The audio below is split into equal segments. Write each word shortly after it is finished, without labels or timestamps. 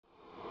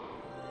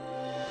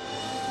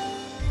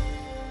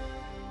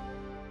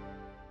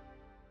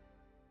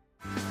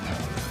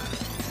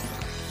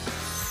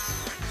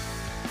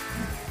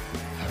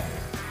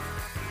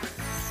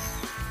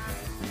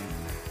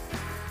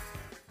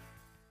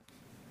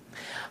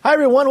Hi,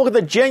 everyone. Welcome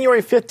to the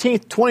January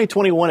 15th,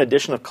 2021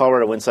 edition of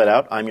Colorado Inside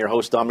Out. I'm your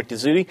host, Dominic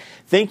Dezzutti.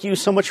 Thank you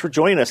so much for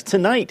joining us.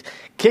 Tonight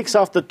kicks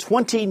off the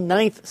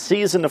 29th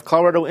season of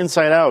Colorado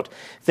Inside Out.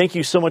 Thank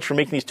you so much for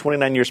making these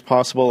 29 years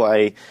possible.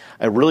 I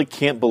really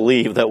can't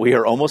believe that we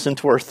are almost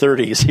into our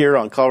 30s here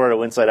on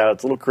Colorado Inside Out.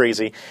 It's a little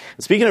crazy.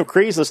 And speaking of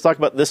crazy, let's talk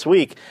about this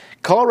week.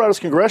 Colorado's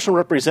congressional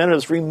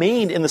representatives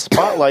remained in the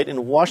spotlight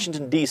in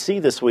Washington, D.C.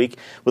 this week,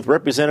 with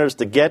Representatives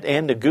DeGette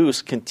and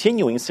Neguse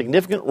continuing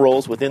significant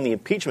roles within the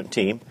impeachment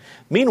team.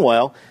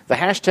 Meanwhile, the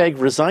hashtag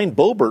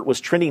 #ResignBoebert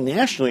was trending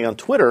nationally on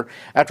Twitter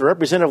after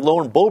Representative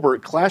Lauren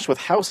Boebert clashed with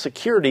House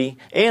security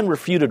and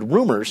refuted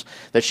rumors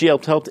that she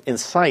helped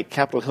incite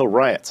Capitol Hill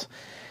riots.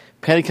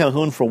 Patty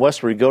Calhoun from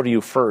Westbury, go to you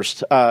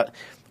first.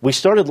 We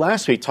started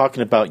last week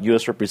talking about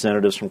U.S.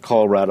 representatives from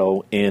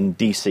Colorado in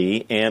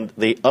D.C., and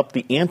they upped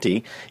the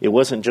ante. It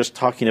wasn't just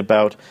talking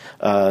about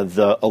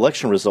the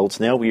election results.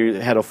 Now we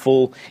had a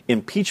full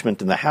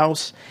impeachment in the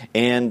House,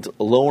 and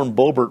Lauren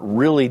Boebert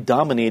really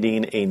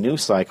dominating a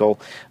news cycle.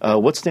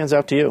 What stands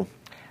out to you?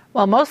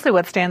 Well, mostly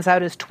what stands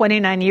out is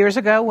 29 years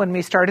ago when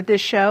we started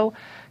this show,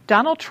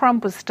 Donald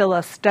Trump was still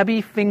a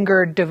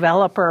stubby-fingered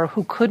developer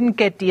who couldn't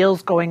get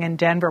deals going in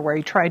Denver, where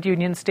he tried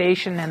Union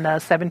Station and the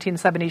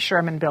 1770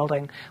 Sherman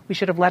Building. We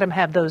should have let him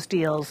have those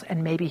deals,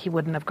 and maybe he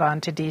wouldn't have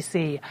gone to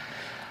D.C.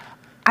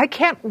 I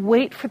can't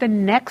wait for the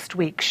next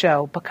week's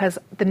show, because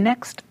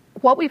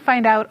what we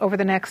find out over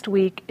the next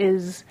week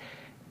is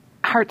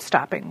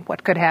heart-stopping,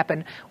 what could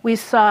happen. We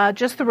saw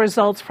just the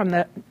results from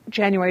the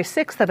January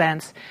 6th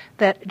events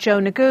that Joe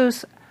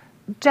Neguse,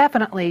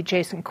 definitely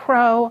Jason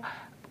Crow,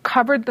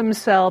 covered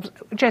themselves,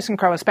 Jason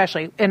Crow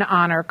especially, in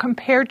honor,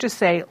 compared to,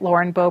 say,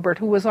 Lauren Boebert,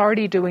 who was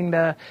already doing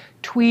the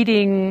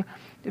tweeting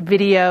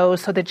video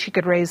so that she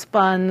could raise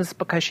funds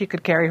because she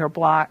could carry her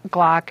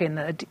Glock in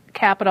the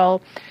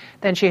Capitol.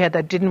 Then she had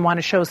didn't want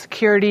to show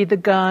security the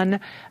gun,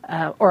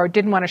 or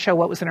didn't want to show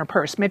what was in her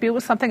purse. Maybe it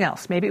was something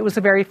else. Maybe it was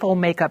a very full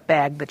makeup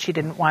bag that she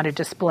didn't want to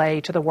display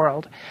to the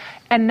world.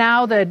 And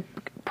now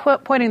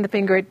pointing the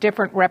finger at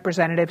different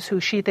representatives who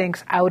she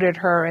thinks outed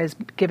her as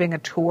giving a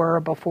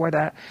tour before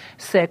the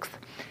 6th.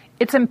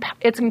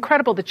 It's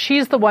incredible that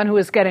she's the one who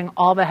is getting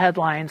all the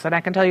headlines. And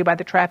I can tell you by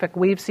the traffic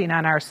we've seen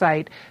on our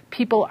site,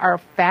 people are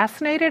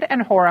fascinated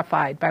and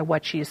horrified by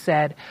what she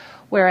said.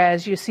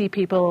 Whereas you see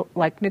people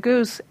like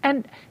Neguse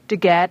and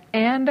DeGette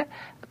and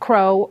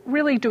Crow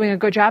really doing a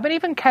good job. And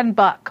even Ken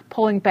Buck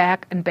pulling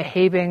back and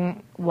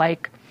behaving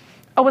like,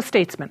 a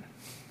statesman.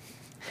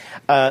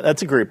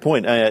 That's a great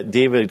point.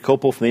 David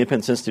Kopel from the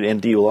Independence Institute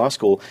and DU Law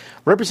School,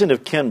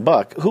 Representative Ken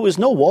Buck, who is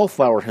no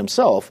wallflower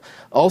himself,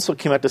 also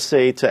came out to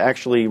say to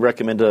actually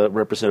recommend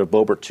Representative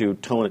Boebert to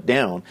tone it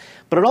down.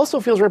 But it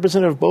also feels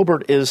Representative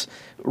Boebert is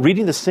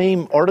reading the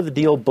same Art of the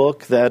Deal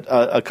book that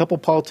a couple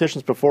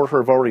politicians before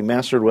her have already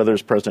mastered, whether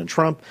it's President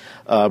Trump,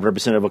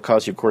 Representative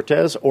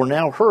Ocasio-Cortez, or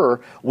now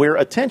her, where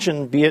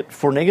attention, be it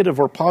for negative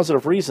or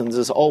positive reasons,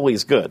 is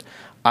always good.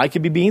 I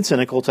could be being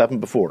cynical. It's happened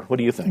before. What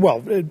do you think?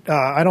 Well,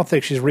 I don't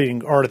think she's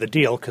reading Art of the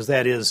Deal, because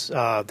that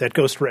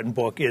ghostwritten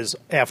book is,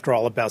 after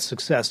all, about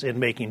success in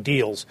making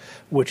deals,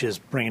 which is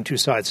bringing two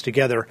sides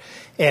together.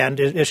 And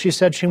as she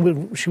said, she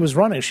was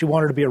running. She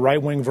wanted to be a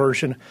right-wing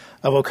version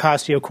of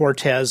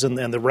Ocasio-Cortez and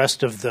the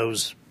rest of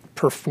those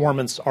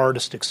performance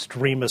artist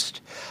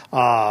extremist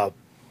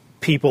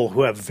people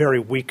who have very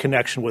weak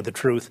connection with the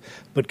truth,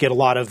 but get a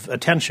lot of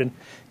attention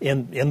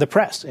in the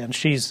press. And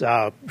she's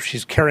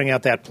carrying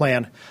out that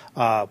plan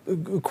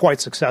quite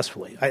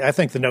successfully. I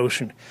think the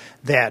notion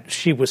that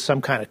she was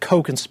some kind of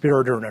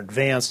co-conspirator in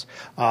advance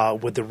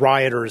with the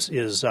rioters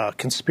is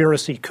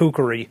conspiracy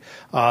kookery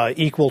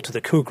equal to the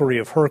kookery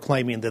of her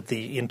claiming that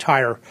the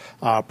entire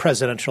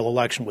presidential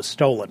election was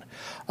stolen.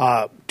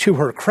 To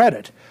her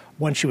credit,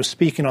 when she was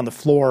speaking on the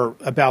floor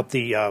about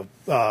the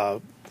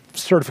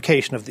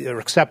certification of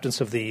or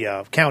acceptance of the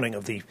counting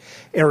of the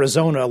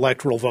Arizona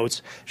electoral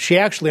votes, she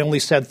actually only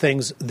said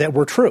things that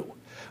were true,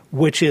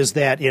 which is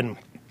that in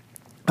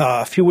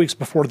a few weeks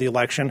before the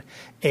election,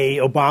 a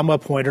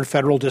Obama-appointed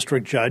federal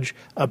district judge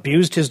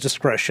abused his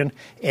discretion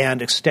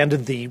and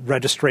extended the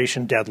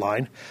registration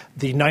deadline.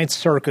 The Ninth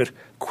Circuit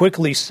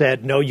quickly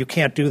said, no, you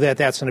can't do that.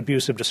 That's an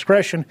abuse of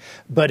discretion.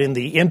 But in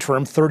the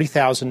interim,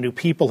 30,000 new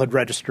people had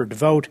registered to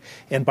vote.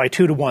 And by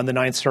 2-1, the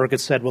Ninth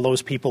Circuit said, well,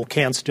 those people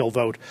can still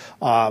vote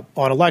on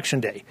Election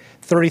Day.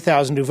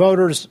 30,000 new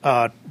voters.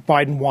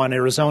 Biden won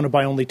Arizona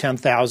by only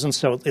 10,000.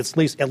 So it's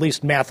at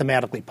least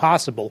mathematically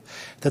possible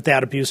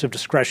that abuse of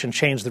discretion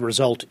changed the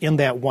result in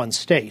that one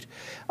state.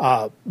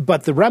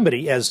 But the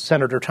remedy, as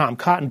Senator Tom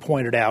Cotton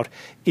pointed out,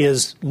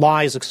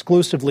 lies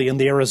exclusively in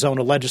the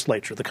Arizona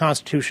legislature. The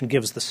Constitution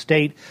gives the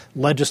state state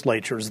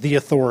legislatures the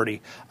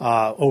authority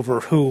over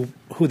who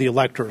the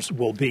electors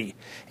will be.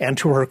 And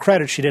to her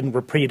credit, she didn't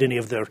repeat any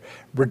of the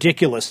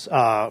ridiculous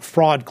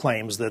fraud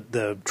claims that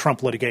the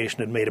Trump litigation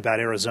had made about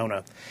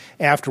Arizona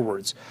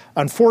afterwards.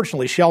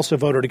 Unfortunately, she also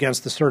voted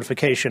against the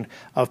certification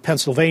of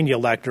Pennsylvania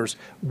electors,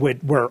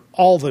 where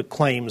all the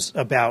claims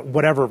about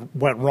whatever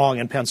went wrong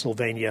in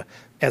Pennsylvania,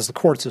 as the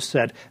courts have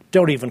said,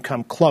 don't even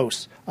come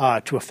close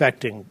to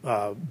affecting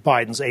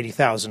Biden's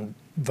 80,000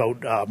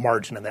 vote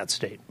margin in that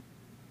state.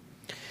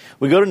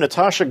 We go to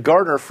Natasha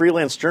Gardner,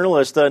 freelance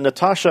journalist.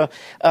 Natasha,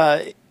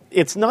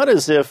 it's not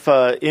as if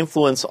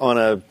influence on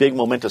a big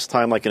momentous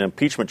time like an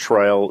impeachment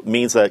trial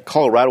means that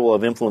Colorado will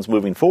have influence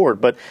moving forward,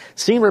 but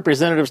seeing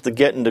representatives to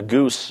get into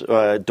Goose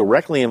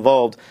directly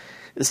involved,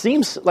 it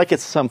seems like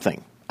it's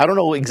something. I don't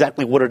know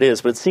exactly what it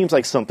is, but it seems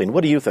like something.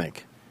 What do you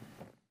think?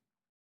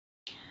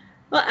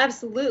 Well,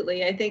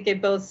 absolutely. I think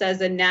it both says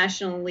that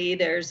nationally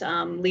there's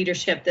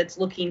leadership that's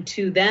looking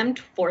to them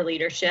for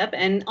leadership,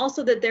 and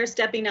also that they're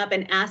stepping up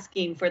and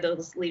asking for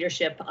those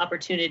leadership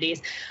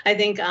opportunities. I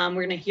think we're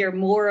going to hear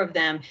more of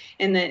them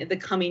in the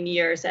coming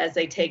years as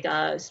they take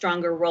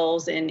stronger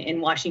roles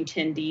in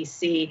Washington,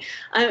 D.C.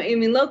 I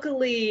mean,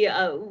 locally,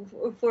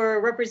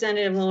 for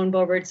Representative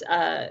Boebert's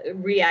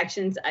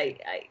reactions,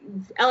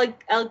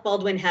 Alec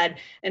Baldwin had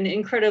an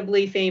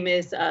incredibly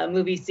famous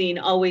movie scene,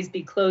 Always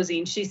Be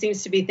Closing. She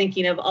seems to be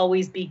thinking of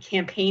always be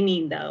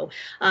campaigning, though.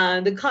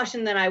 The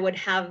caution that I would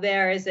have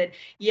there is that,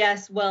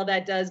 yes, well,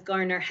 that does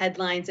garner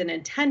headlines and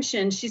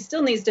attention. She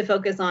still needs to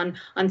focus on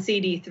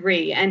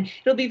CD3. And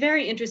it'll be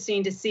very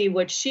interesting to see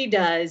what she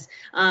does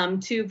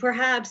to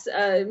perhaps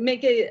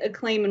make a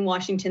claim in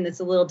Washington that's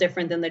a little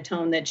different than the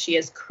tone that she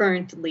has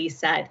currently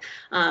set.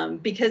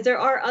 Because there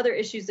are other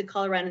issues that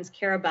Coloradans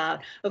care about.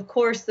 Of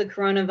course, the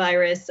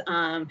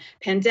coronavirus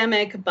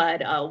pandemic,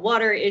 but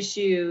water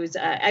issues,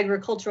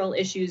 agricultural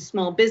issues,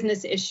 small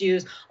business issues,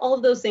 all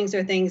of those things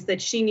are things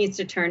that she needs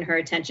to turn her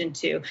attention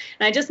to. And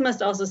I just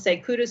must also say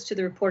kudos to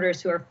the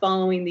reporters who are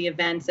following the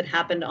events that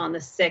happened on the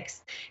 6th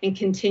and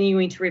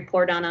continuing to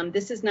report on them.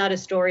 This is not a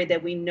story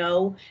that we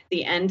know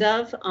the end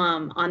of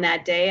on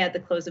that day at the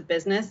close of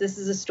business. This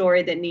is a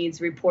story that needs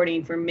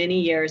reporting for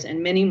many years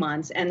and many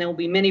months, and there will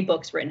be many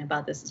books written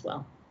about this as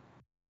well.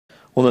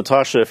 Well,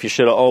 Natasha, if you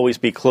should always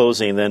be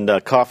closing, then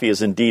coffee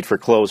is indeed for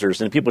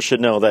closers. And people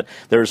should know that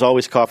there's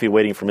always coffee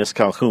waiting for Ms.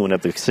 Calhoun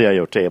at the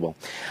CIO table.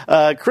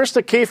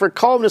 Krista Kafer,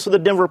 columnist with the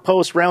Denver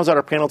Post, rounds out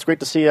our panel. It's great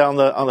to see you on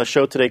the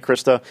show today,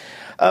 Krista.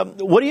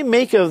 What do you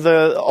make of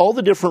all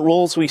the different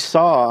roles we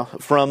saw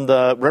from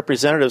the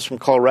representatives from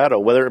Colorado,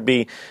 whether it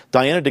be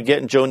Diana DeGette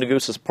and Joe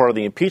Neguse as part of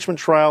the impeachment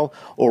trial,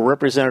 or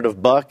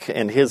Representative Buck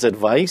and his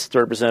advice to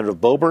Representative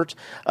Boebert?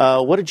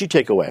 What did you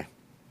take away?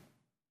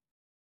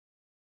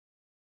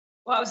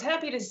 Well, I was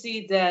happy to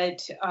see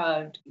that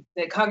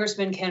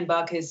Congressman Ken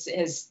Buck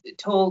has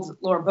told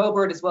Lauren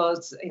Boebert, as well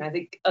as I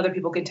think other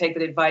people can take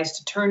that advice,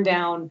 to turn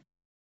down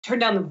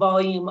the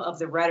volume of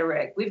the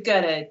rhetoric. We've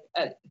got a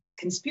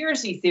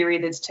conspiracy theory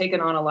that's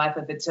taken on a life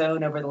of its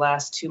own over the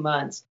last 2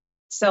 months.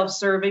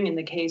 Self-serving in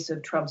the case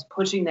of Trump's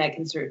pushing that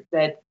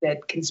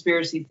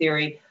conspiracy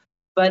theory,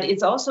 but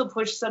it's also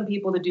pushed some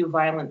people to do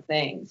violent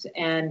things.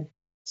 And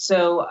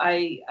so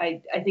I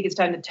think it's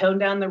time to tone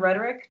down the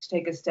rhetoric, to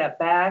take a step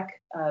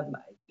back.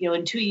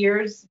 In 2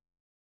 years,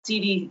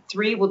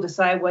 CD3 will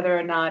decide whether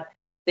or not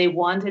they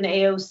want an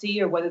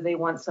AOC or whether they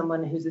want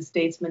someone who's a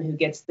statesman who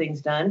gets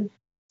things done.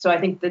 So I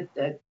think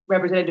that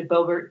Representative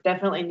Boebert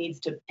definitely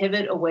needs to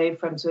pivot away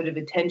from sort of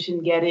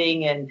attention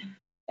getting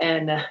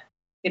and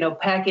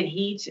pack and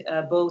heat,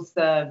 both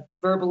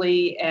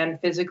verbally and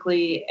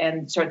physically,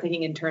 and start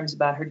thinking in terms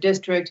about her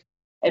district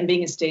and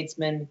being a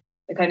statesman,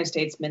 the kind of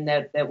statesman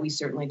that we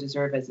certainly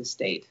deserve as a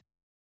state.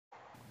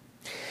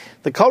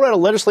 The Colorado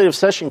legislative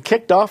session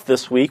kicked off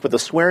this week with the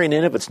swearing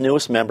in of its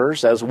newest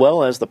members, as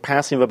well as the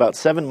passing of about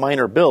 7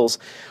 minor bills.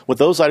 With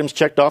those items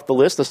checked off the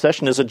list, the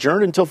session is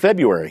adjourned until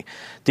February.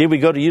 Dave, we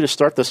go to you to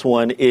start this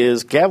one.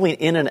 Is gaveling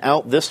in and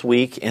out this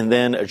week and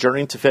then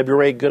adjourning to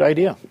February a good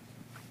idea?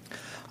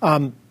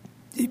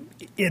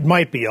 It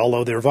might be,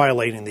 although they're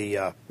violating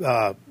the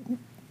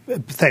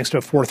thanks to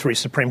a 4-3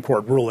 Supreme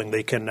Court ruling,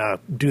 they can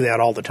do that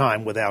all the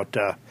time without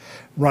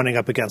running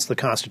up against the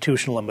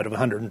constitutional limit of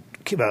 100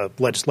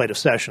 legislative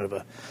session of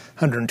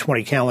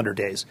 120 calendar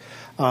days.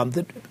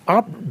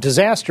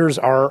 Disasters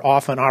are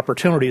often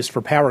opportunities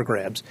for power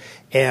grabs,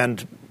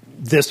 and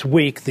this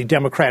week the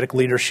Democratic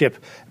leadership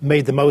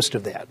made the most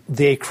of that.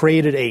 They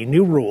created a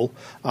new rule,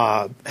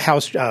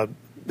 House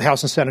and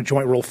Senate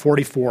Joint Rule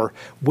 44,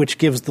 which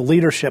gives the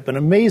leadership an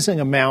amazing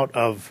amount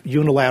of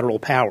unilateral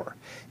power.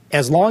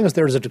 As long as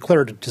there's a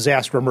declared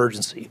disaster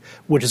emergency,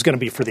 which is going to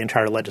be for the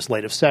entire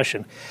legislative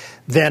session,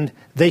 then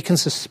they can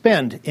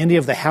suspend any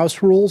of the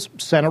House rules,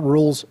 Senate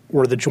rules,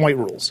 or the joint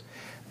rules.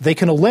 They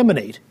can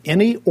eliminate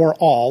any or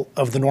all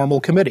of the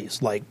normal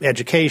committees, like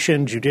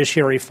education,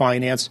 judiciary,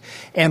 finance,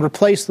 and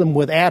replace them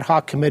with ad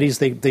hoc committees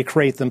they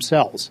create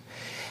themselves.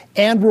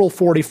 And Rule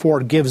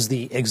 44 gives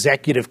the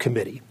executive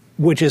committee,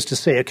 which is to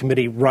say a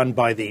committee run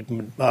by the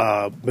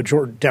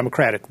majority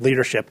Democratic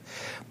leadership,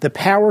 the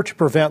power to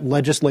prevent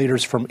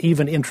legislators from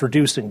even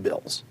introducing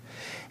bills.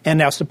 And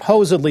now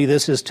supposedly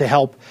this is to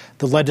help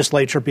the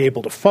legislature be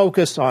able to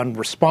focus on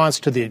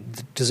response to the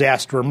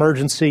disaster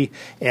emergency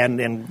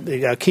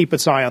and keep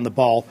its eye on the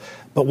ball.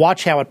 But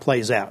watch how it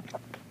plays out.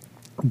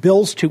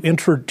 Bills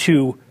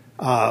to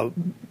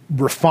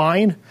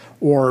refine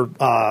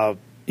or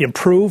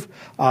improve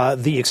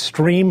the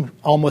extreme,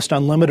 almost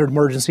unlimited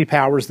emergency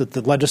powers that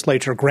the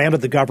legislature granted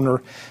the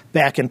governor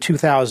back in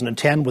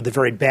 2010 with the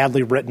very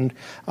badly written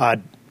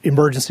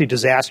Emergency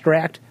Disaster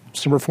Act.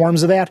 Some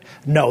reforms of that?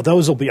 No,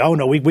 those will be,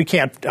 we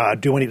can't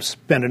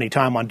spend any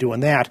time on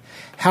doing that.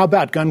 How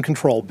about gun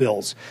control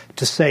bills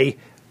to say,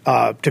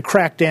 to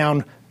crack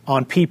down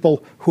on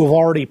people who have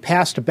already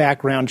passed a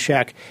background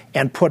check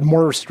and put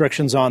more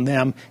restrictions on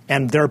them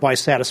and thereby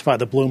satisfy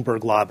the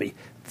Bloomberg lobby?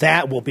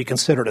 That will be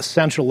considered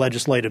essential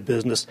legislative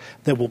business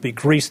that will be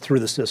greased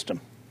through the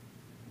system.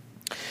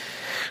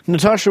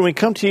 Natasha, when we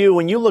come to you,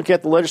 when you look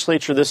at the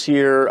legislature this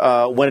year,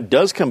 when it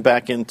does come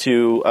back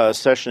into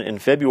session in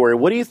February,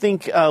 what do you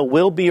think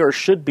will be or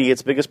should be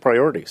its biggest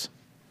priorities?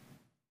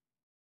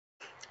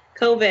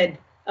 COVID.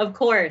 Of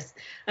course.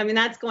 I mean,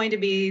 that's going to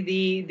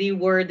be the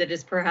word that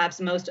is perhaps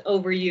most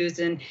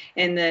overused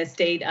in the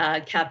state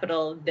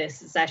capitol this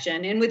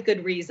session, and with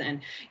good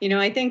reason.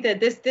 I think that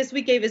this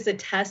week gave us a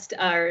test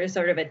or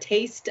sort of a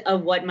taste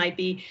of what might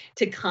be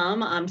to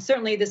come.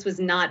 Certainly, this was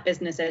not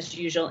business as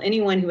usual.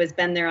 Anyone who has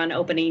been there on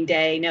opening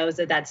day knows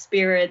that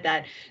spirit,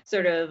 that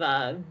sort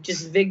of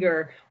just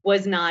vigor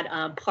was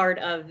not part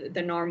of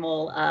the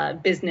normal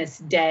business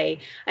day.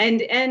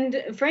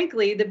 And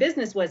frankly, the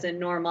business wasn't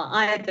normal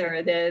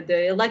either.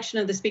 The election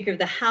of the Speaker of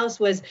the House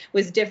was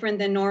different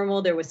than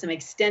normal. There was some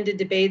extended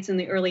debates in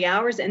the early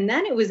hours, and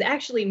then it was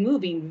actually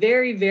moving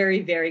very,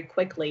 very, very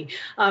quickly.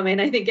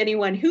 And I think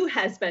anyone who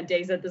has spent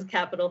days at this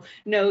Capitol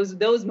knows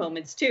those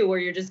moments too, where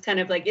you're just kind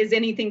of like, is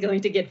anything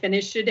going to get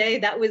finished today?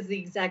 That was the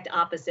exact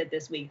opposite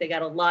this week. They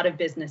got a lot of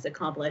business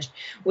accomplished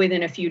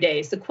within a few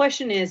days. The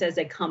question is, as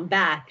they come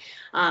back,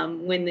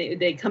 when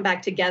they come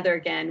back together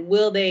again,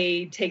 will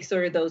they take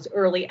sort of those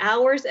early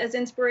hours as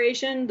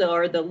inspiration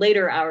or the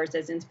later hours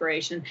as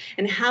inspiration?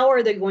 And how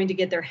are they going to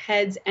get their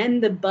heads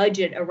and the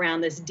budget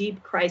around this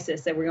deep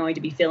crisis that we're going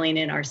to be feeling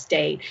in our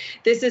state?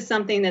 This is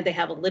something that they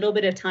have a little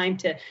bit of time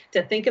to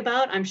think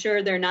about. I'm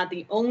sure they're not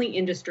the only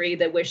industry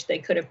that wish they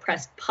could have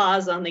pressed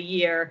pause on the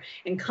year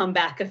and come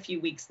back a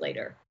few weeks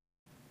later.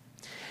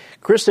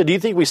 Krista, do you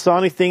think we saw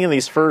anything in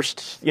these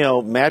first,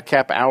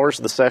 madcap hours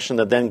of the session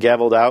that then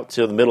gavelled out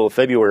to the middle of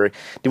February?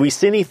 Do we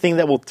see anything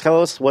that will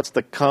tell us what's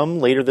to come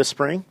later this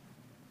spring?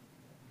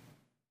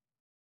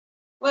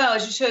 Well, it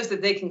just shows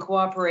that they can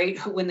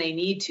cooperate when they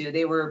need to.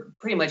 They were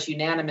pretty much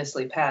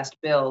unanimously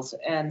passed bills.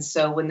 And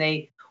so when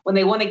they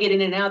want to get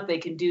in and out, they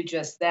can do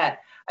just that.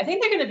 I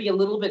think they're going to be a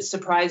little bit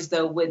surprised,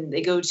 though, when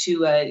they go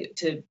to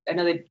I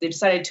know they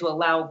decided to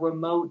allow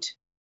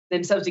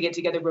themselves to get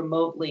together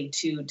remotely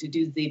to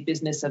do the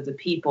business of the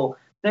people.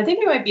 But I think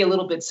they might be a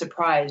little bit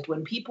surprised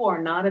when people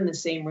are not in the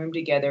same room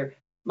together.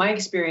 My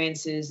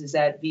experience is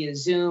that via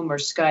Zoom or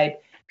Skype,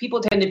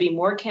 people tend to be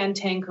more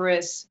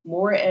cantankerous,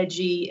 more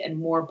edgy, and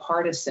more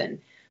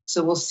partisan.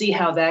 So we'll see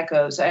how that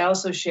goes. I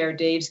also share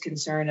Dave's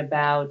concern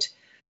about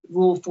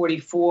Rule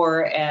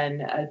 44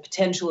 and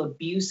potential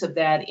abuse of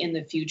that in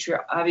the future.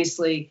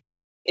 Obviously,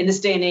 in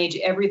this day and age,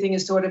 everything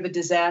is sort of a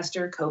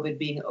disaster, COVID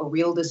being a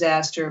real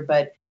disaster,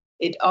 but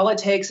all it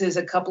takes is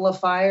a couple of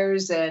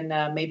fires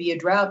and maybe a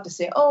drought to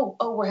say, oh,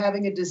 we're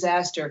having a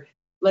disaster.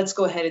 Let's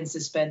go ahead and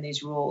suspend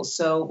these rules.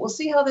 So we'll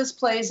see how this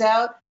plays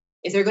out.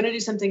 If they're going to do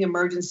something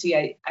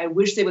emergency, I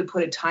wish they would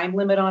put a time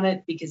limit on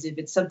it, because if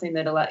it's something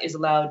that is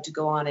allowed to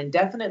go on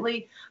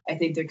indefinitely, I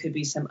think there could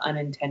be some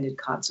unintended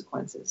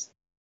consequences.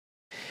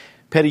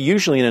 Patty,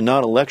 usually in a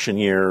non-election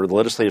year, the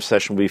legislative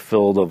session will be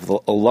filled with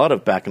a lot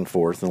of back and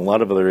forth and a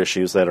lot of other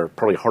issues that are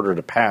probably harder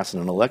to pass in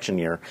an election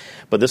year.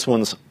 But this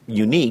one's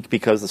unique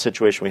because of the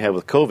situation we have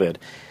with COVID.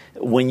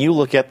 When you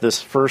look at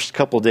this first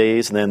couple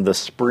days and then the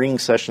spring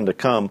session to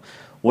come,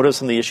 what are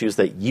some of the issues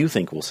that you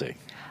think we'll see?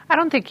 I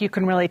don't think you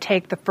can really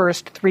take the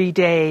first 3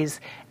 days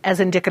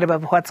as indicative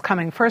of what's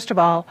coming. First of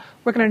all,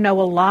 we're going to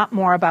know a lot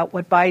more about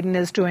what Biden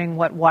is doing,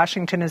 what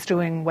Washington is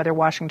doing, whether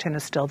Washington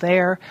is still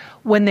there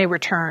when they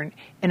return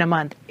in a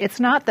month. It's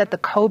not that the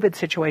COVID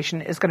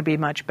situation is going to be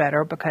much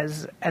better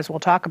because, as we'll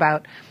talk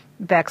about,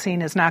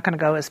 vaccine is not going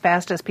to go as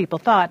fast as people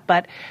thought,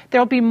 but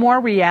there'll be more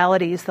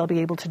realities they'll be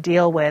able to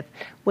deal with,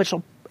 which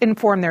will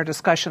inform their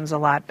discussions a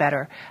lot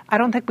better. I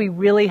don't think we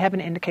really have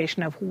an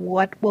indication of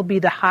what will be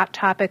the hot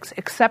topics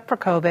except for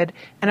COVID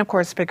and, of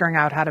course, figuring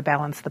out how to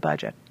balance the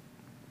budget.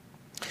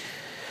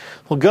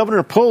 Well,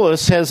 Governor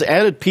Polis has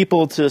added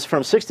people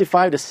from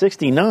 65 to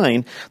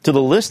 69 to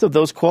the list of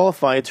those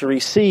qualified to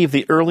receive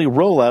the early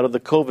rollout of the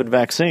COVID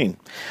vaccine.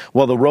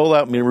 While the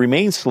rollout may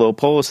remain slow,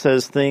 Polis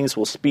says things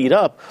will speed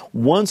up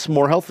once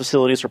more health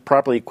facilities are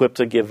properly equipped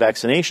to give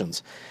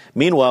vaccinations.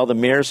 Meanwhile, the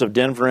mayors of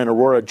Denver and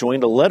Aurora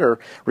joined a letter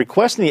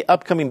requesting the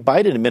upcoming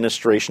Biden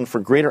administration for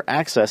greater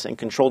access and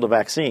control to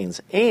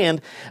vaccines. And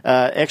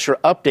extra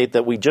update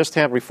that we just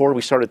had before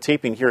we started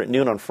taping here at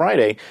noon on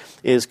Friday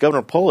is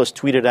Governor Polis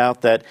tweeted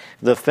out that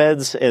the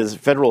feds, as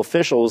federal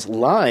officials,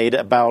 lied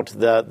about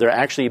there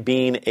actually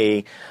being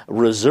a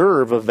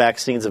reserve of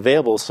vaccines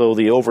available. So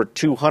the over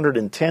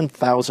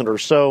 210,000 or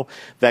so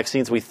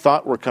vaccines we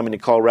thought were coming to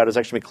Colorado is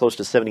actually close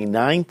to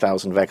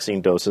 79,000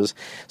 vaccine doses.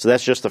 So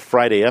that's just a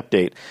Friday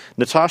update.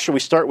 Natasha, we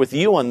start with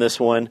you on this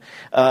one.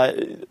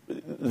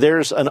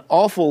 There's an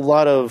awful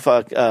lot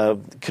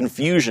of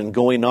confusion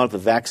going on with the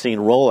vaccine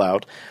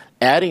rollout.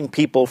 Adding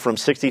people from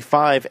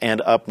 65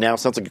 and up now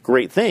sounds like a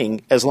great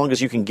thing as long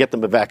as you can get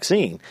them a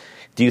vaccine.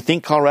 Do you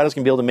think Colorado's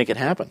going to be able to make it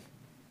happen?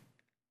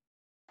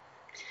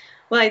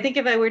 Well, I think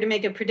if I were to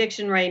make a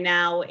prediction right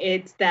now,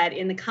 it's that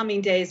in the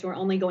coming days, we're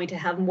only going to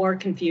have more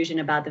confusion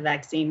about the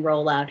vaccine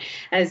rollout.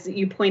 As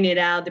you pointed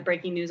out, the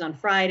breaking news on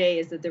Friday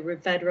is that the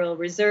Federal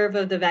Reserve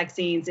of the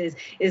vaccines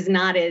is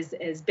not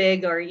as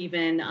big or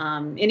even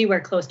anywhere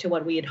close to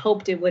what we had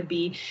hoped it would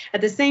be. At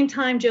the same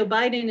time, Joe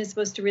Biden is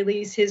supposed to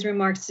release his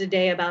remarks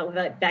today about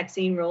what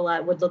vaccine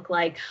rollout would look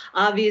like.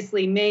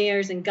 Obviously,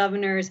 mayors and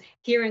governors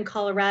here in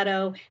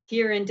Colorado,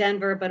 here in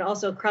Denver, but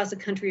also across the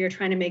country are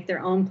trying to make their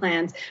own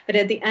plans. But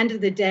at the end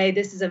of the day,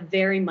 this is a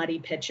very muddy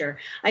picture.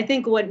 I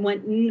think what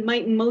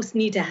might most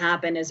need to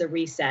happen is a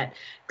reset.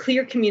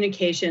 Clear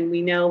communication,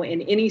 we know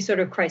in any sort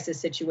of crisis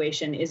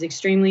situation, is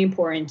extremely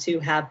important to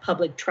have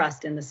public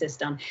trust in the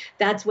system.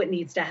 That's what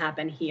needs to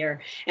happen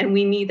here. And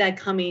we need that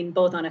coming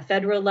both on a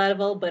federal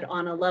level, but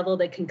on a level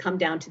that can come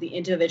down to the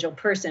individual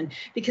person,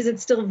 because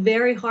it's still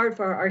very hard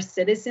for our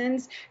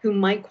citizens who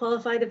might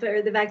qualify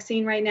for the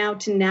vaccine right now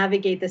to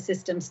navigate the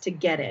systems to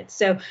get it.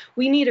 So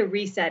we need a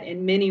reset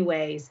in many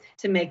ways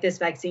to make this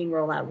vaccine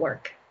rollout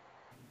work.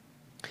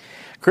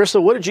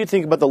 Krista, what did you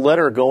think about the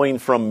letter going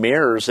from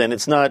mayors? And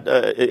it's not,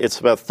 it's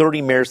about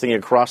 30 mayors thinking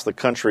across the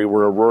country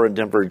where Aurora and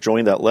Denver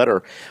joined that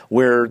letter,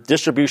 where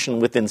distribution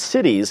within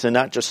cities and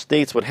not just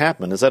states would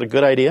happen. Is that a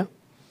good idea?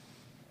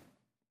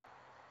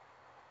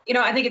 You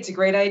know, I think it's a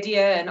great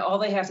idea, and all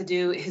they have to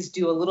do is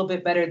do a little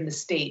bit better than the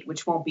state,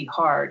 which won't be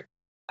hard.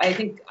 I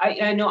think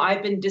I know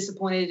I've been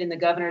disappointed in the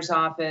governor's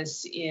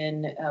office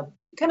in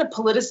kind of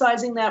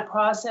politicizing that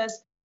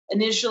process.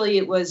 Initially,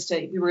 it was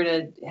we were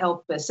going to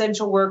help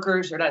essential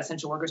workers, or not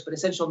essential workers, but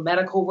essential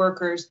medical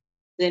workers,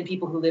 then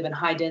people who live in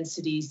high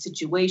density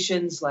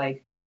situations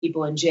like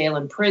people in jail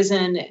and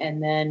prison,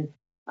 and then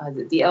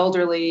the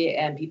elderly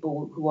and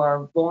people who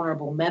are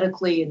vulnerable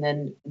medically, and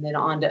then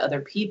on to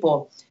other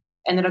people.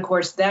 And then, of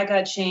course, that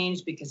got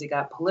changed because it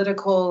got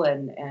political,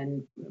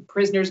 and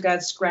prisoners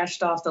got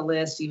scratched off the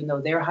list, even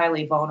though they're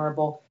highly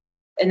vulnerable.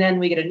 And then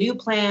we get a new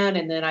plan,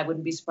 and then I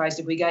wouldn't be surprised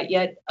if we got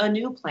yet a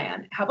new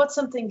plan. How about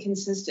something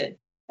consistent?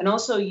 And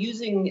also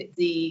using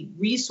the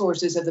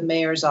resources of the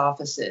mayor's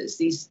offices.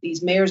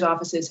 These mayor's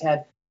offices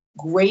have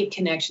great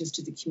connections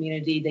to the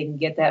community. They can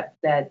get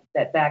that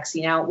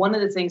vaccine out. One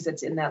of the things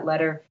that's in that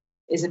letter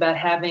is about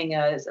having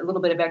a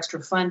little bit of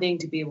extra funding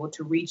to be able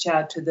to reach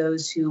out to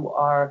those who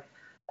are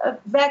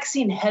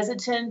vaccine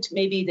hesitant.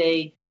 Maybe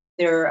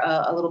they're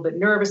a little bit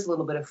nervous, a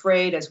little bit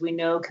afraid. As we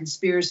know,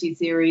 conspiracy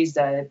theories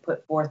that are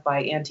put forth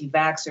by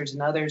anti-vaxxers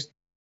and others,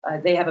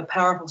 they have a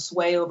powerful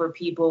sway over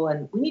people,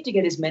 and we need to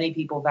get as many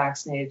people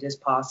vaccinated as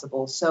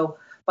possible. So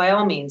by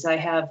all means, I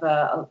have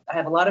a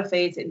lot of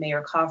faith in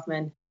Mayor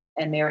Kaufman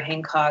and Mayor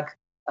Hancock.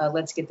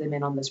 Let's get them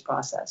in on this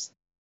process.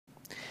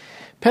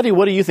 Patty,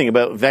 what do you think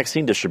about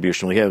vaccine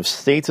distribution? We have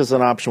states as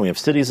an option. We have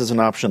cities as an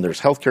option.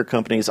 There's healthcare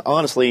companies.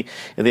 Honestly,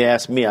 if they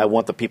ask me, I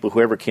want the people,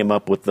 whoever came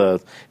up with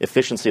the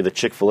efficiency of the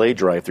Chick-fil-A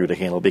drive-thru to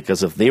handle,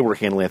 because if they were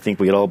handling, I think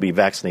we'd all be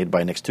vaccinated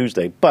by next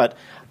Tuesday. But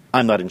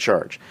I'm not in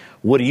charge.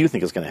 What do you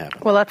think is going to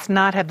happen? Well, let's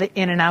not have the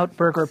In-N-Out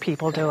burger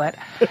people do it.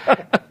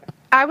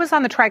 I was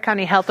on the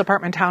Tri-County Health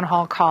Department town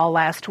hall call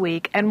last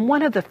week, and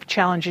one of the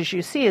challenges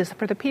you see is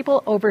for the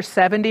people over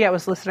 70, I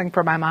was listening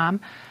for my mom,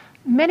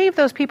 many of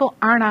those people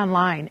aren't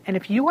online. And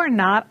if you are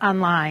not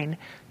online,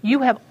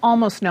 you have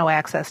almost no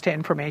access to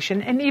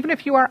information. And even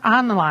if you are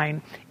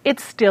online,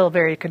 it's still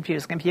very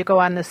confusing. If you go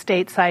on the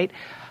state site,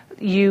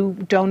 you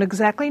don't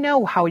exactly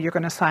know how you're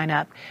going to sign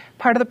up.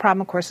 Part of the problem,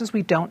 of course, is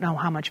we don't know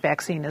how much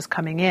vaccine is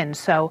coming in.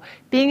 So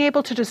being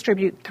able to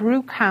distribute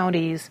through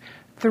counties,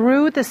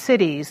 through the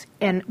cities,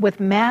 and with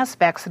mass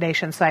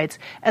vaccination sites,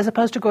 as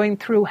opposed to going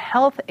through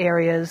health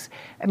areas,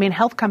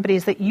 health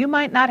companies that you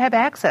might not have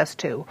access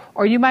to,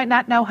 or you might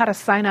not know how to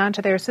sign on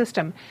to their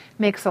system,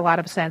 makes a lot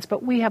of sense.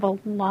 But we have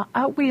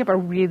a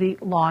really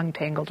long,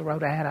 tangled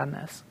road ahead on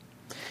this.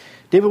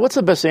 David, what's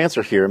the best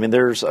answer here?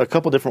 There's a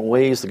couple different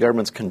ways the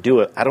governments can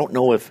do it. I don't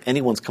know if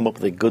anyone's come up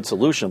with a good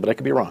solution, but I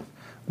could be wrong.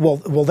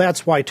 Well,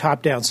 that's why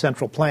top-down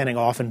central planning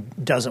often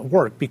doesn't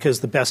work, because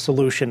the best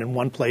solution in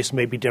one place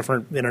may be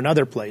different in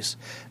another place.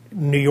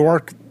 New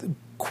York,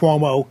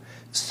 Cuomo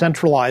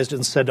centralized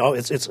and said, "Oh,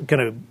 it's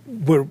going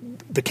to."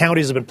 The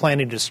counties have been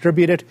planning to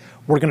distribute it.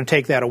 We're going to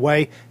take that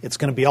away. It's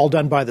going to be all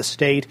done by the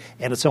state,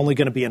 and it's only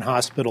going to be in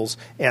hospitals.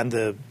 And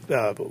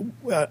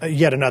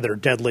yet another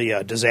deadly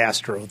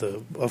disaster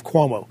of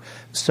Cuomo.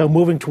 So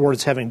moving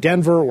towards having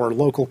Denver or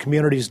local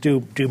communities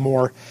do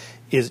more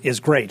is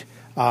great.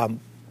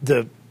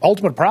 The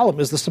ultimate problem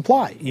is the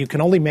supply. You can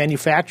only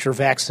manufacture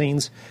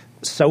vaccines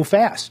so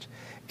fast,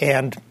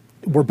 and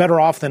we're better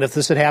off than if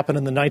this had happened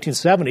in the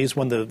 1970s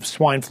when the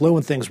swine flu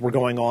and things were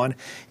going on,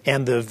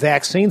 and the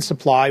vaccine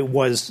supply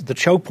was the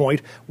choke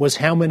point was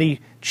how many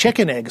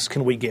chicken eggs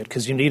can we get,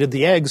 because you needed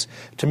the eggs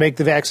to make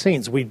the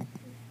vaccines.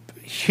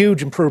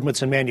 Huge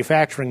improvements in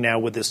manufacturing now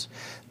with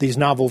these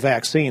novel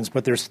vaccines,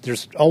 but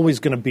there's always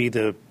going to be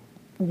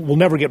we'll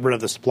never get rid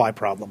of the supply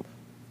problem.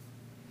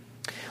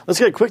 Let's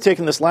get a quick take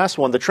on this last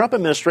one. The Trump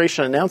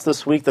administration announced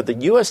this week that the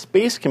U.S.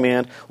 Space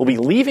Command will be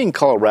leaving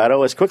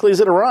Colorado as quickly as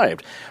it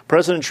arrived.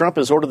 President Trump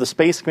has ordered the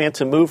Space Command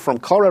to move from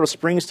Colorado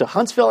Springs to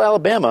Huntsville,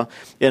 Alabama,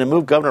 in a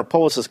move Governor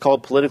Polis has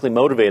called politically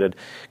motivated.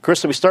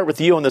 Krista, we start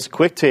with you on this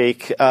quick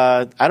take.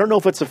 I don't know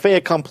if it's a fait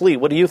accompli.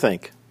 What do you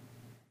think?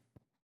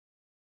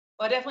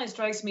 Well, it definitely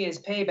strikes me as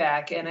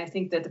payback, and I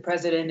think that the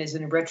president is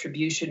in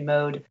retribution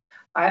mode.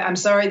 I'm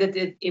sorry that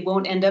it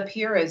won't end up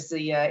here, as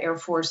the Air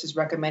Force has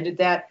recommended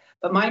that.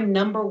 But my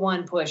number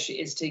one push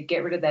is to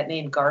get rid of that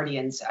name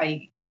Guardians.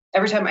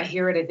 Every time I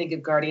hear it, I think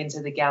of Guardians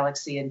of the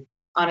Galaxy, and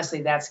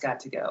honestly, that's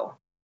got to go.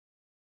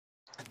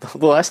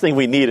 The last thing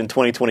we need in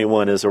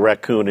 2021 is a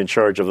raccoon in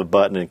charge of a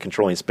button and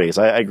controlling space.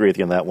 I agree with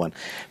you on that one.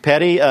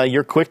 Patty,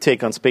 your quick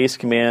take on Space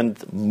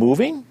Command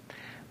moving?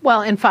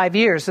 Well, in 5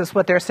 years is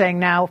what they're saying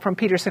now from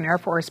Peterson Air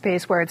Force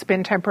Base, where it's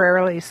been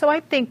temporarily. So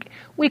I think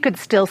we could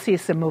still see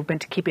some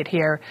movement to keep it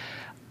here.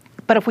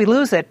 But if we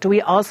lose it, do we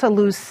also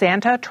lose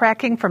Santa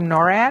tracking from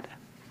NORAD?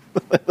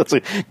 That's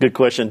a good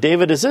question.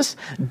 David, is this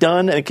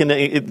done? And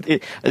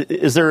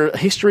is there a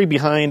history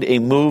behind a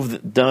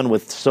move done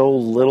with so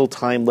little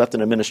time left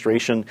in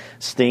administration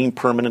staying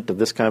permanent of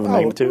this kind of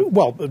magnitude?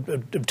 Well,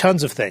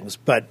 tons of things.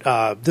 But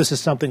this is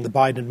something the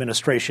Biden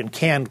administration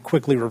can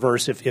quickly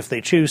reverse if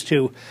they choose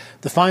to.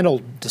 The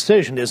final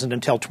decision isn't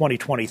until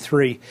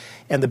 2023.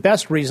 And the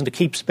best reason to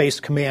keep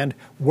Space Command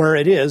where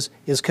it is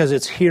because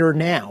it's here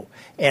now.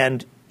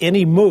 And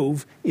any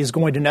move is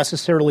going to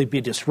necessarily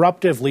be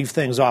disruptive, leave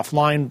things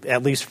offline,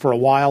 at least for a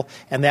while,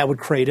 and that would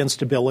create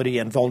instability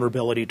and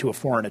vulnerability to a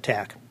foreign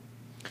attack.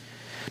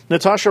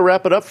 Natasha,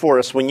 wrap it up for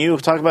us. When you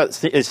talk about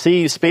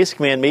Space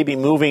Command maybe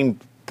moving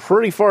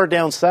pretty far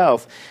down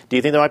south, do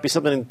you think there might be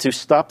something to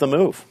stop the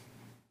move?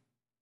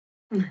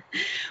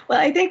 Well,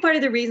 I think part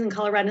of the reason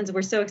Coloradans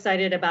were so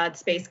excited about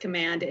Space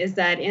Command is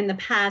that in the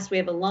past we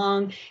have a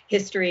long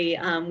history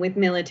with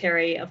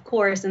military, of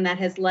course, and that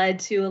has led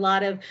to a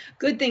lot of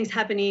good things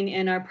happening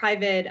in our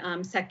private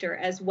sector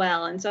as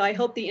well. And so I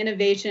hope the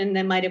innovation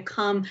that might have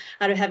come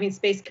out of having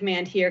Space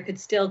Command here could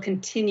still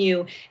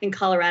continue in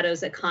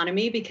Colorado's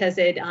economy, because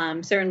it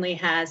certainly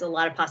has a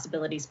lot of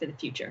possibilities for the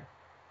future.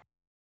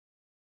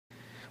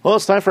 Well,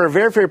 it's time for our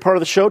very favorite part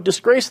of the show,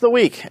 Disgrace of the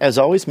Week. As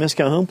always, Ms.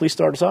 Calhoun, please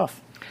start us off.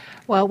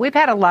 Well, we've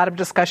had a lot of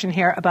discussion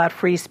here about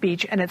free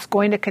speech, and it's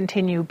going to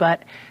continue,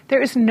 but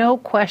there is no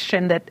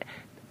question that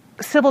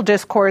civil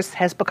discourse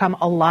has become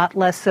a lot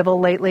less civil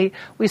lately.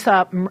 We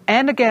saw,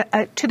 and again,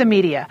 to the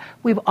media,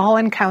 we've all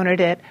encountered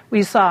it.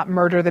 We saw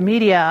Murder the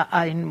Media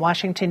in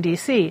Washington,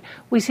 D.C.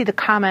 We see the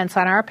comments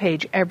on our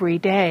page every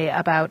day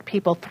about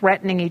people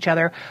threatening each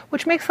other,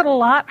 which makes it a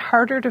lot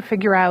harder to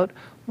figure out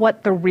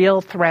what the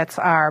real threats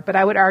are. But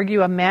I would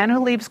argue a man who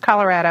leaves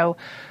Colorado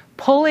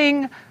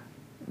pulling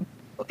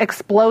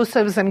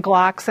explosives and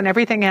Glocks and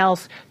everything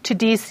else to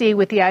D.C.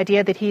 with the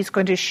idea that he's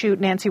going to shoot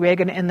Nancy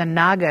Reagan in the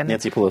noggin.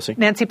 Nancy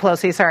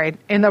Pelosi, sorry,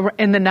 in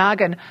the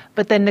noggin,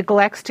 but then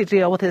neglects to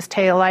deal with his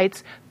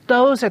taillights.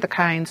 Those are the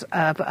kinds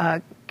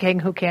of gang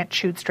who can't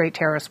shoot straight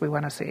terrorists we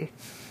want to see.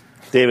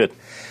 David.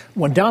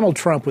 When Donald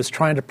Trump was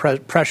trying to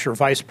pressure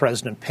Vice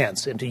President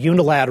Pence into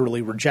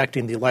unilaterally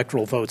rejecting the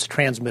electoral votes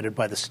transmitted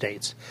by the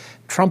states,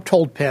 Trump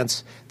told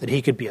Pence that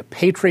he could be a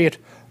patriot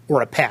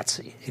or a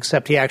patsy,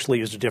 except he actually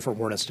used a different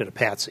word instead of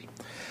patsy.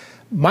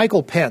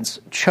 Michael Pence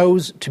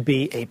chose to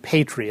be a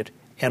patriot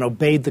and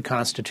obeyed the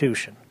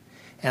Constitution.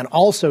 And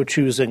also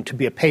choosing to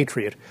be a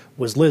patriot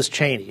was Liz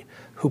Cheney,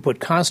 who put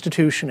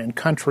Constitution and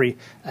country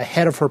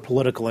ahead of her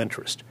political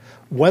interest.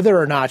 Whether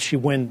or not she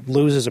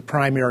loses a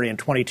primary in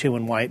 2022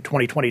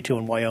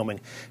 in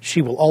Wyoming,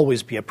 she will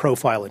always be a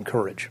profile in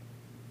courage.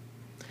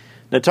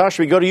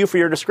 Natasha, we go to you for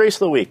your Disgrace of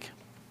the Week.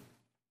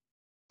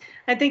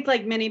 I think,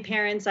 like many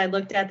parents, I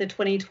looked at the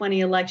 2020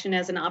 election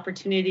as an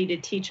opportunity to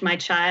teach my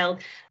child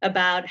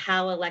about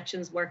how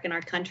elections work in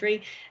our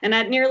country. And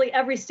at nearly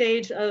every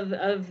stage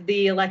of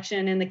the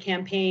election and the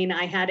campaign,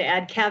 I had to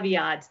add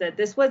caveats that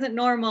this wasn't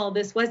normal,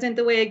 this wasn't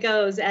the way it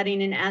goes,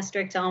 adding an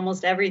asterisk to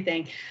almost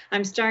everything.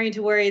 I'm starting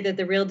to worry that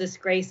the real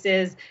disgrace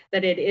is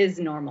that it is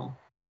normal.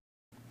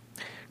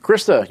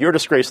 Krista, your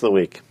disgrace of the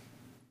week.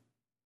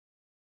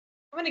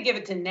 I'm going to give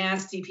it to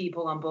nasty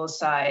people on both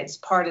sides,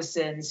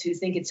 partisans who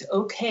think it's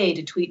okay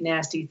to tweet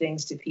nasty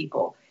things to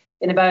people.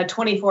 In about a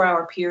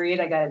 24-hour period,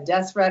 I got a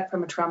death threat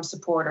from a Trump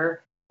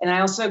supporter, and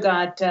I also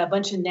got a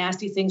bunch of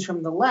nasty things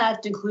from the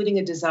left, including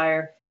a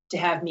desire to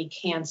have me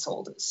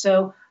canceled.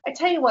 So I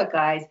tell you what,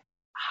 guys,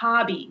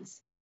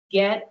 hobbies.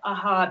 Get a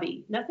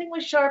hobby. Nothing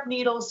with sharp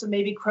needles, so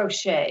maybe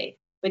crochet,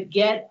 but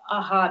get a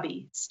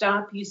hobby.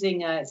 Stop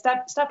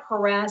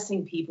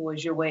harassing people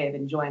as your way of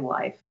enjoying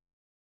life.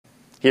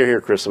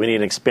 Here, Krista. We need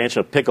an expansion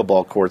of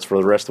pickleball courts for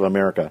the rest of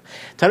America.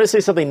 Time to say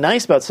something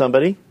nice about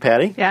somebody.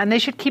 Patty? Yeah, and they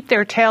should keep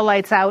their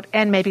taillights out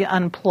and maybe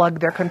unplug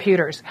their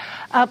computers.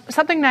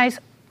 Something nice.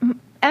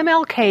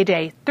 MLK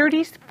Day,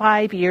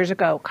 35 years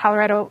ago,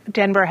 Colorado,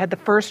 Denver had the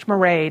first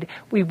parade.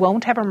 We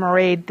won't have a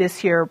parade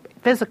this year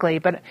physically,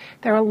 but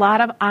there are a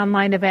lot of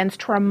online events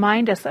to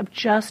remind us of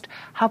just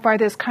how far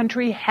this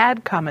country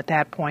had come at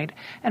that point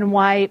and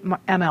why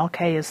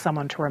MLK is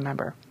someone to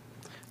remember.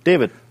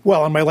 David?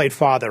 Well, and my late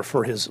father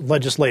for his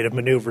legislative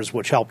maneuvers,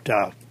 which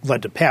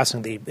led to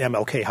passing the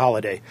MLK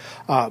holiday.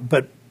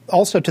 But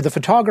also to the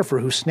photographer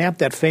who snapped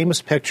that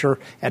famous picture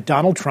at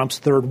Donald Trump's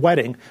third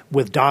wedding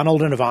with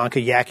Donald and Ivanka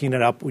yucking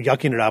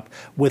it up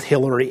with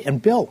Hillary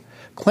and Bill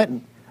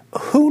Clinton.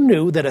 Who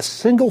knew that a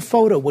single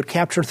photo would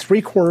capture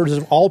 3/4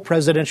 of all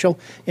presidential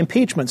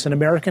impeachments in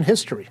American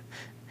history?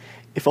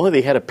 If only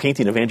they had a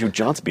painting of Andrew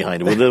Johnson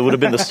behind it. It would have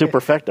been the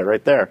superfecta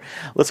right there.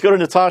 Let's go to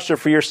Natasha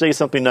for your Say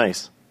Something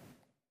Nice.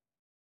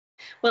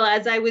 Well,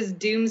 as I was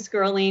doom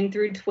scrolling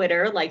through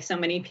Twitter, like so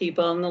many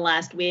people in the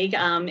last week,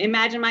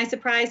 imagine my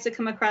surprise to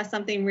come across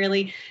something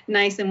really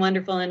nice and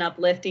wonderful and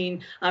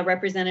uplifting.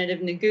 Representative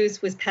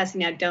Neguse was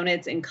passing out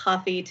donuts and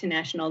coffee to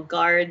National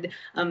Guard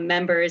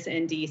members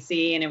in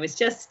D.C., and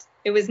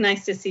it was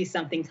nice to see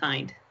something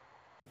kind.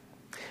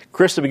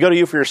 Krista, we go to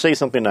you for your Say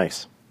Something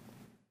Nice.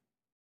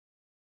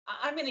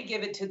 I'm going to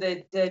give it to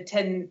the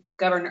 10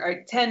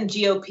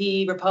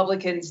 GOP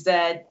Republicans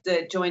that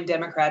joined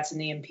Democrats in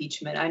the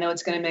impeachment. I know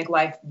it's going to make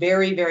life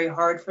very, very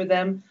hard for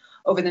them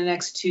over the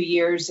next 2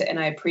 years, and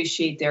I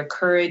appreciate their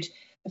courage.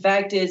 The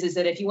fact is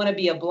that if you want to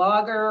be a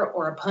blogger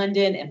or a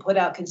pundit and put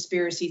out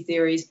conspiracy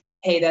theories,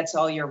 hey, that's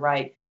all your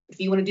right. If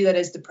you want to do that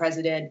as the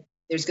president,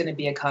 there's going to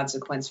be a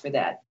consequence for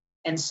that.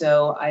 And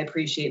so I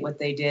appreciate what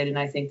they did, and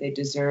I think they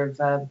deserve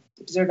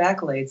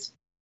accolades.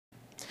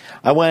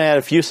 I want to add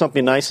a few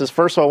something nices.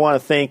 First of all, I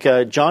want to thank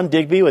John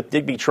Digby with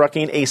Digby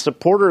Trucking, a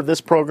supporter of this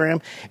program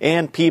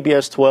and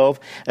PBS 12.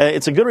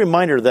 It's a good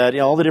reminder that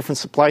all the different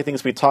supply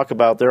things we talk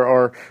about, there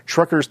are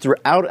truckers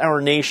throughout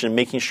our nation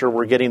making sure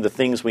we're getting the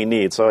things we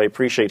need. So I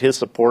appreciate his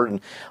support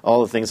and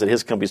all the things that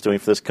his company is doing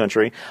for this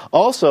country.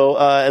 Also,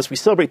 as we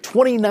celebrate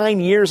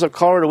 29 years of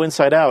Colorado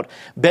Inside Out,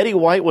 Betty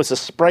White was a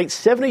sprite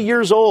 70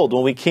 years old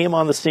when we came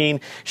on the scene.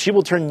 She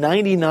will turn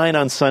 99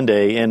 on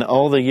Sunday. And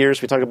all the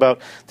years we talk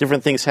about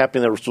different things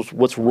happening that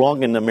what's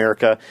wrong in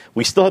America,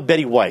 we still have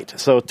Betty White.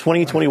 So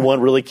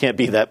 2021 really can't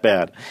be that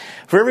bad.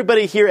 For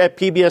everybody here at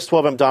PBS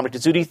 12, I'm Dominic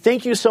Dezzutti.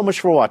 Thank you so much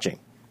for watching.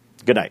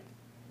 Good night.